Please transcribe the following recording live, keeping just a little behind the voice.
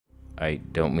I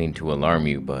don't mean to alarm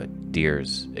you, but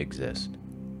deers exist.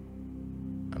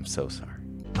 I'm so sorry.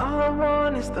 All I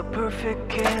want is the perfect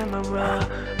camera.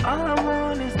 All I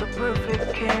want is the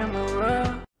perfect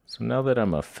camera. So now that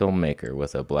I'm a filmmaker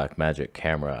with a Blackmagic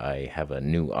camera, I have a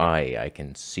new eye. I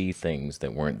can see things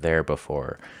that weren't there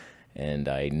before. And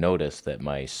I noticed that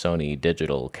my Sony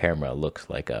digital camera looks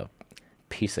like a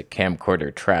piece of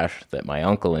camcorder trash that my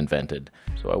uncle invented.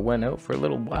 So I went out for a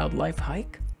little wildlife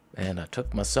hike, and I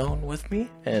took my Sony with me.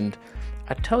 And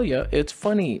I tell you, it's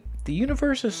funny. The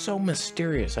universe is so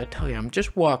mysterious. I tell you, I'm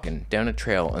just walking down a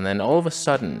trail, and then all of a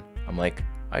sudden, I'm like,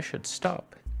 I should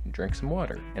stop and drink some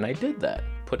water. And I did that.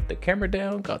 Put the camera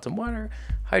down, got some water,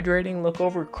 hydrating, look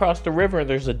over across the river, and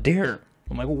there's a deer.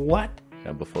 I'm like, what?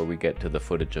 Now, before we get to the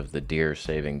footage of the deer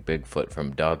saving Bigfoot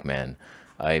from Dogman,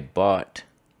 I bought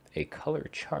a color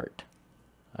chart.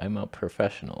 I'm a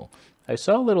professional. I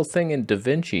saw a little thing in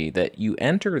DaVinci that you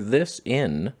enter this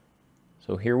in.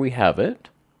 So here we have it.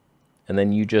 And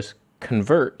then you just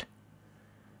convert.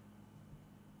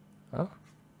 Oh.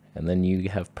 And then you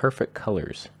have perfect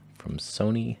colors from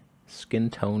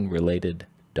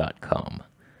SonySkinToneRelated.com.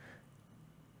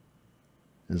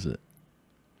 Is it?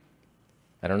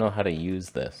 I don't know how to use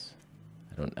this.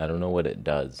 I don't know what it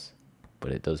does,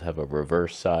 but it does have a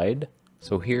reverse side.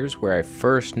 So here's where I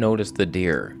first noticed the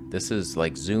deer. This is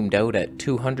like zoomed out at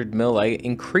 200 mil. I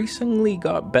increasingly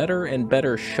got better and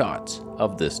better shots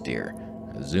of this deer.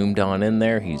 I zoomed on in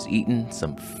there. He's eating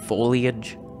some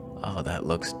foliage. Oh, that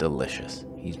looks delicious.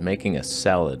 He's making a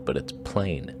salad, but it's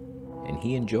plain, and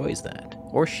he enjoys that.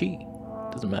 Or she.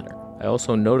 Doesn't matter. I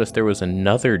also noticed there was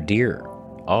another deer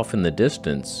off in the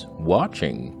distance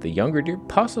watching the younger deer,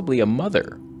 possibly a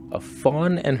mother. A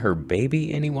fawn and her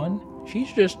baby, anyone?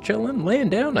 She's just chilling, laying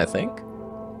down, I think,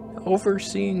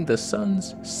 overseeing the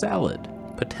son's salad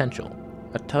potential.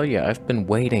 I tell you, I've been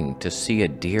waiting to see a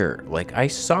deer. Like, I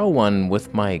saw one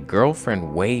with my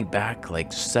girlfriend way back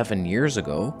like 7 years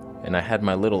ago, and I had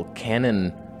my little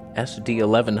Canon SD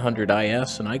 1100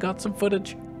 IS, and I got some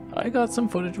footage.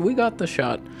 We got the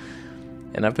shot.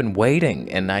 And I've been waiting,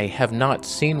 and I have not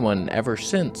seen one ever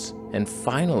since. And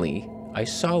finally, I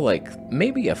saw like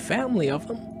maybe a family of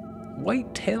them.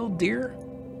 White-tailed deer?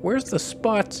 Where's the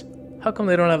spots? How come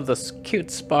they don't have the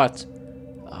cute spots?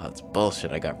 Oh, it's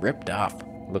bullshit. I got ripped off.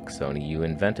 Look, Sony, you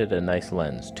invented a nice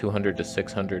lens. 200 to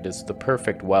 600 is the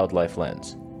perfect wildlife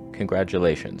lens.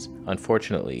 Congratulations.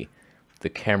 Unfortunately, the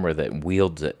camera that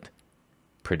wields it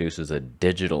produces a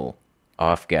digital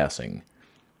off-gassing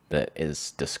that is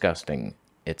disgusting.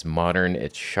 It's modern,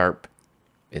 it's sharp,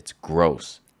 it's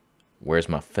gross. Where's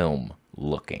my film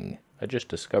looking? I just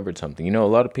discovered something. You know, a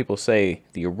lot of people say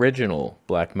the original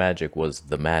Blackmagic was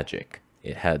the magic.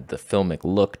 It had the filmic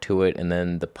look to it, and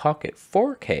then the Pocket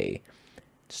 4K,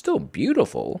 still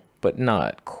beautiful, but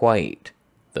not quite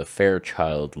the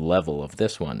Fairchild level of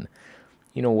this one.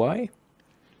 You know why?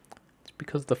 It's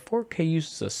because the 4K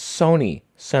uses a Sony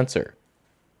sensor.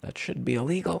 That should be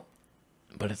illegal,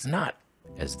 but it's not.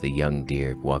 As the young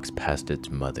deer walks past its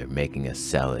mother, making a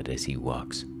salad as he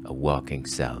walks, a walking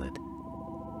salad,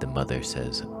 the mother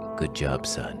says, "Good job,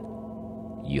 son.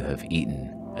 You have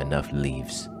eaten enough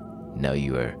leaves. Now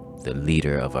you are the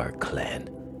leader of our clan.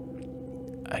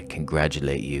 I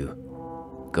congratulate you.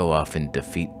 Go off and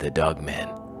defeat the Dogman.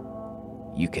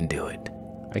 You can do it."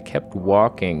 I kept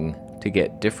walking to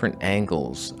get different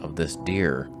angles of this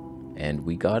deer, and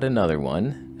we got another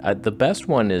one. The best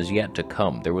one is yet to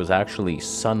come. There was actually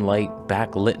sunlight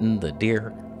backlighting the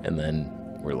deer, and then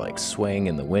we're like swaying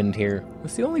in the wind here.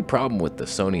 That's the only problem with the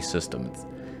Sony system. It's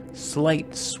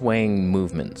slight swaying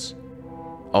movements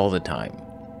all the time.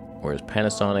 Whereas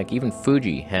Panasonic, even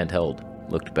Fuji handheld,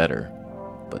 looked better.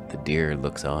 But the deer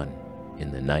looks on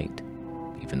in the night,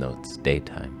 even though it's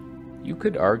daytime. You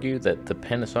could argue that the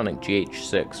Panasonic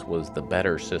GH6 was the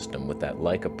better system with that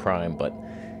Leica Prime, but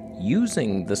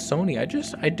using the Sony, I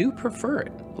do prefer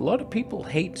it. A lot of people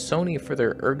hate Sony for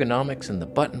their ergonomics and the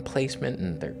button placement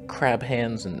and their crab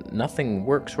hands and nothing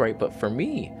works right, but for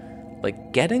me,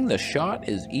 like, getting the shot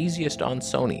is easiest on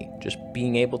Sony. Just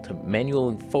being able to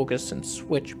manually focus and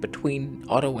switch between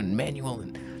auto and manual,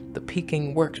 and the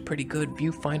peaking works pretty good.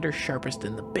 Viewfinder sharpest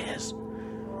in the biz.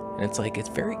 And it's like, it's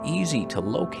very easy to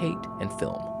locate and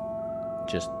film.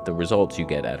 Just the results you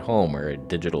get at home are a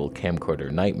digital camcorder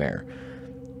nightmare.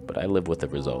 But I live with the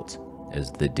results.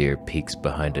 As the deer peeks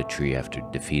behind a tree after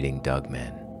defeating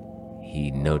Dogman, he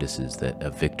notices that a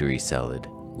victory salad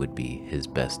would be his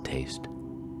best taste.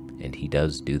 And he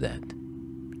does do that.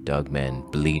 Dogman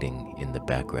bleeding in the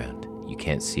background. You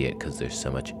can't see it because there's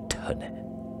so much ton.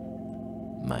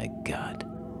 My God,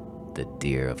 the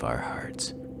deer of our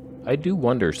hearts. I do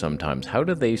wonder sometimes, how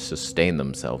do they sustain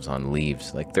themselves on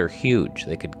leaves? Like, they're huge.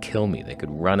 They could kill me. They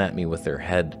could run at me with their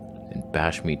head and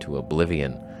bash me to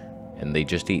oblivion. And they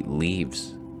just eat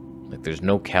leaves. Like, there's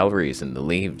no calories in the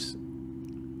leaves.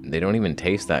 They don't even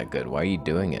taste that good. Why are you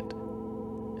doing it?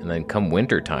 And then come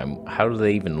wintertime, how do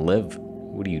they even live?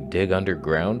 What do you dig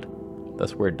underground?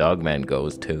 That's where Dogman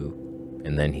goes too.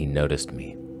 And then he noticed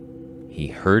me. He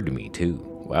heard me too.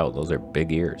 Wow, those are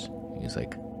big ears. He's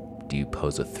like, do you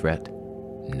pose a threat?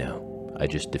 No, I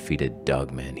just defeated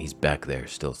Dogman. He's back there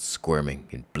still squirming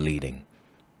and bleeding.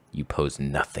 You pose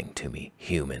nothing to me,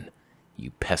 human.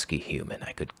 You pesky human.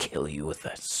 I could kill you with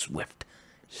a swift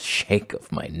shake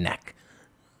of my neck.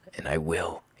 And I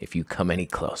will, if you come any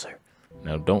closer.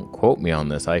 Now, don't quote me on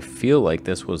this. I feel like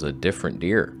this was a different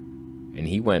deer. And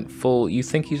he went full... You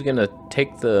think he's going to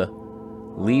take the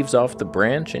leaves off the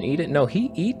branch and eat it? No,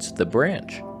 he eats the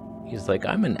branch. He's like,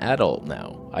 I'm an adult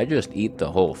now. I just eat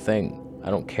the whole thing. I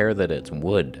don't care that it's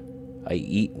wood. I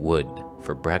eat wood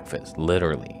for breakfast,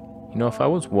 literally. You know, if I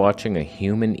was watching a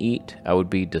human eat, I would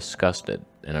be disgusted.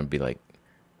 And I'd be like,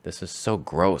 this is so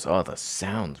gross. Oh, the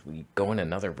sounds. We go in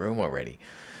another room already.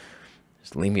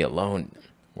 Just leave me alone.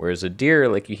 Whereas a deer,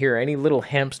 like, you hear any little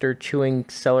hamster chewing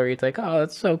celery, it's like, oh,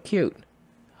 that's so cute.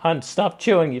 Hun, stop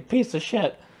chewing, you piece of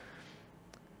shit.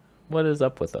 What is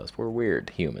up with us? We're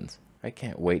weird humans. I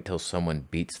can't wait till someone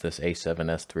beats this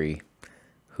A7S3.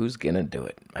 Who's gonna do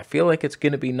it? I feel like it's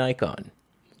gonna be Nikon.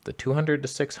 The 200 to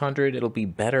 600, it'll be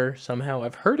better somehow.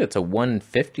 I've heard it's a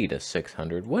 150 to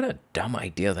 600. What a dumb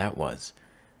idea that was.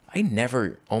 I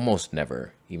never, almost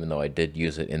never, even though I did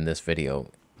use it in this video,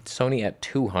 Sony at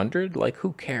 200? Like,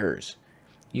 who cares?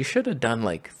 You should have done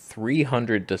like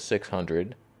 300 to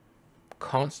 600,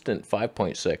 constant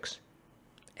 5.6,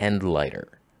 and lighter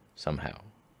somehow.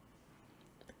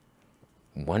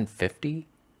 150?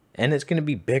 And it's going to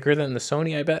be bigger than the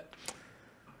Sony, I bet.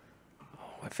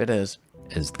 Oh, if it is.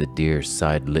 As the deer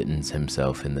side-littens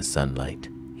himself in the sunlight,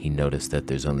 he noticed that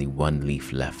there's only one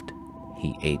leaf left.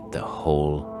 He ate the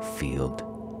whole field.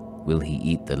 Will he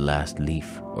eat the last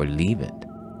leaf or leave it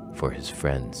for his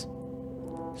friends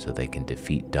so they can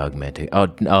defeat Dogman?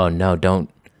 Oh, no, don't.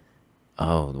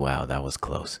 Oh, wow, that was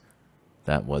close.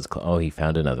 That was close. Oh, he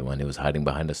found another one. It was hiding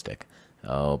behind a stick.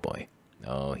 Oh, boy.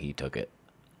 Oh, he took it.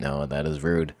 No, that is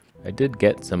rude. I did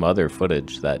get some other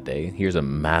footage that day. Here's a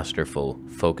masterful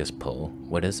focus pull.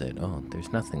 What is it? Oh,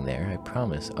 there's nothing there, I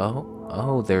promise.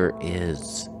 Oh, there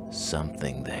is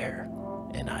something there.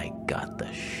 And I got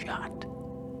the shot.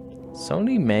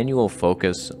 Sony manual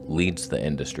focus leads the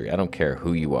industry. I don't care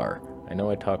who you are. I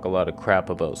know I talk a lot of crap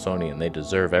about Sony and they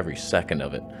deserve every second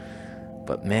of it.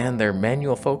 But man, their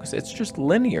manual focus, it's just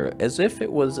linear, as if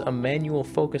it was a manual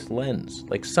focus lens.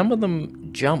 Like, some of them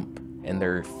jump and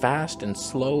they're fast and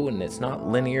slow and it's not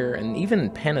linear. And even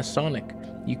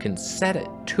Panasonic, you can set it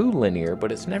to linear,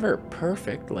 but it's never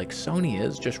perfect like Sony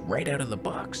is, just right out of the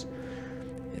box.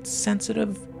 It's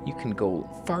sensitive. You can go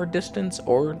far distance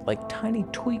or like tiny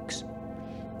tweaks.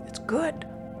 It's good.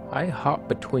 I hop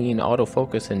between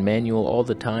autofocus and manual all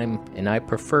the time, and I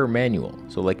prefer manual.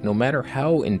 So like, no matter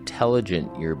how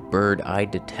intelligent your bird eye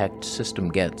detect system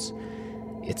gets,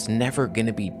 it's never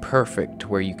gonna be perfect to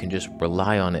where you can just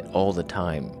rely on it all the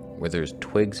time, where there's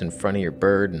twigs in front of your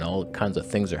bird and all kinds of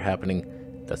things are happening.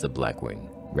 That's a blackwing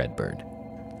redbird.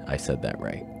 I said that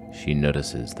right. She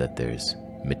notices that there's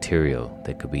material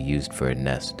that could be used for a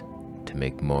nest to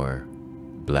make more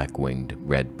black-winged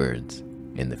redbirds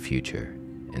in the future,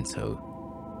 and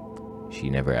so she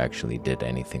never actually did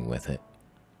anything with it.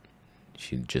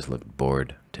 She just looked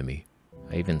bored to me.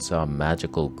 I even saw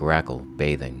magical grackle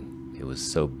bathing. It was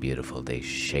so beautiful. They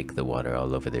shake the water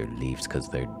all over their leaves because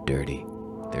they're dirty.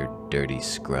 They're dirty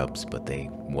scrubs, but they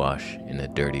wash in a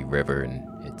dirty river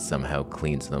and it somehow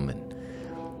cleans them, and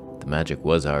the magic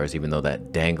was ours, even though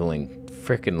that dangling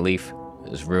frickin' leaf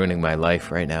is ruining my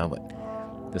life right now.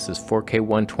 But this is 4K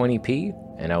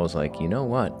 120p, and I was like, you know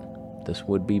what? This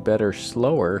would be better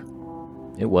slower.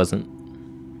 It wasn't.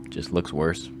 It just looks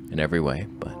worse in every way,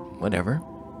 but whatever.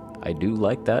 I do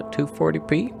like that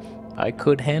 240p. I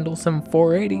could handle some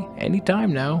 480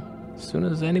 anytime now, as soon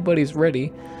as anybody's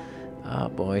ready. Ah,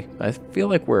 boy, I feel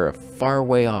like we're a far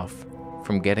way off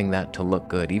from getting that to look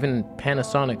good. Even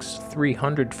Panasonic's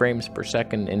 300 frames per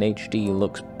second in HD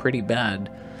looks pretty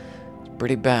bad. It's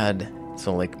pretty bad.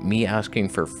 So like, me asking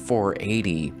for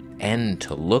 480 and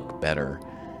to look better,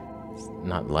 it's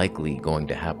not likely going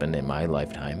to happen in my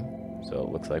lifetime. So it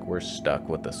looks like we're stuck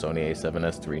with the Sony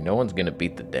a7S III. No one's gonna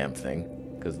beat the damn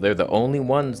thing, because they're the only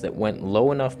ones that went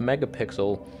low enough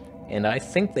megapixel, and I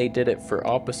think they did it for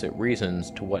opposite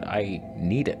reasons to what I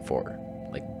need it for.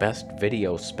 Like best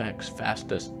video specs,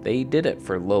 fastest. They did it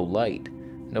for low light.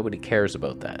 Nobody cares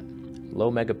about that.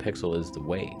 Low megapixel is the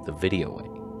way, the video way.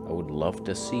 I would love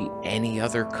to see any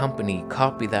other company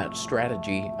copy that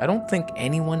strategy. I don't think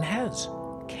anyone has.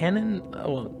 Canon,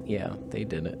 oh yeah, they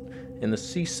did it. In the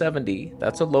C70,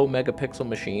 that's a low megapixel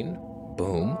machine.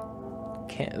 Boom.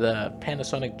 The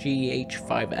Panasonic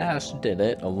GH5S did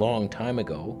it a long time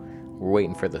ago. We're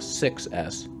waiting for the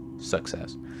 6S.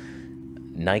 Success.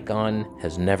 Nikon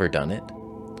has never done it.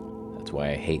 That's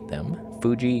why I hate them.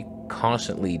 Fuji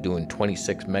constantly doing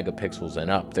 26 megapixels and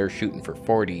up. They're shooting for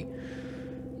 40.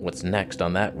 What's next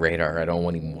on that radar? I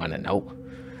don't even want to know.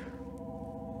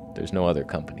 There's no other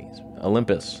companies.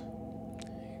 Olympus.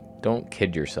 Don't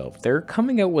kid yourself. They're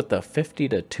coming out with a 50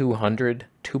 to 200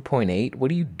 2.8. What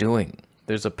are you doing?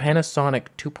 There's a Panasonic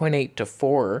 2.8 to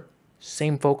 4,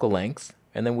 same focal length.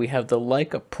 And then we have the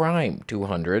Leica Prime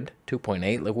 200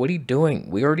 2.8. Like, what are you doing?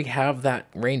 We already have that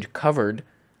range covered.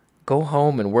 Go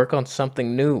home and work on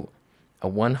something new. A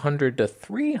 100 to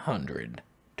 300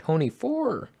 Tony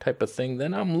 4 type of thing.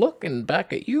 Then I'm looking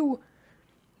back at you.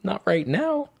 Not right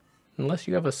now. Unless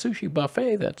you have a sushi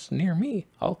buffet that's near me.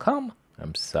 I'll come.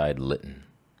 I'm side-litten.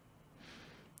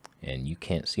 And you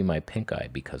can't see my pink eye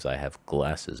because I have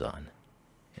glasses on.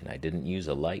 And I didn't use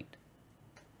a light.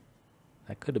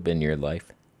 That could have been your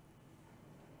life.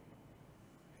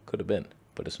 Could have been,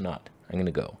 but it's not. I'm going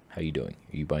to go. How you doing?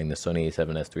 Are you buying the Sony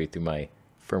a7S III through my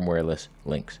firmwareless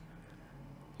links?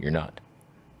 You're not.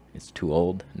 It's too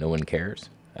old. No one cares.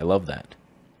 I love that.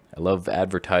 I love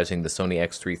advertising the Sony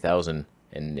X3000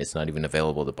 and it's not even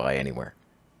available to buy anywhere.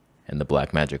 And the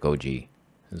Blackmagic OG.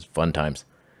 It's fun times.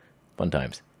 Fun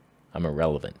times. I'm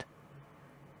irrelevant.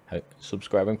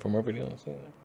 Subscribing for more videos.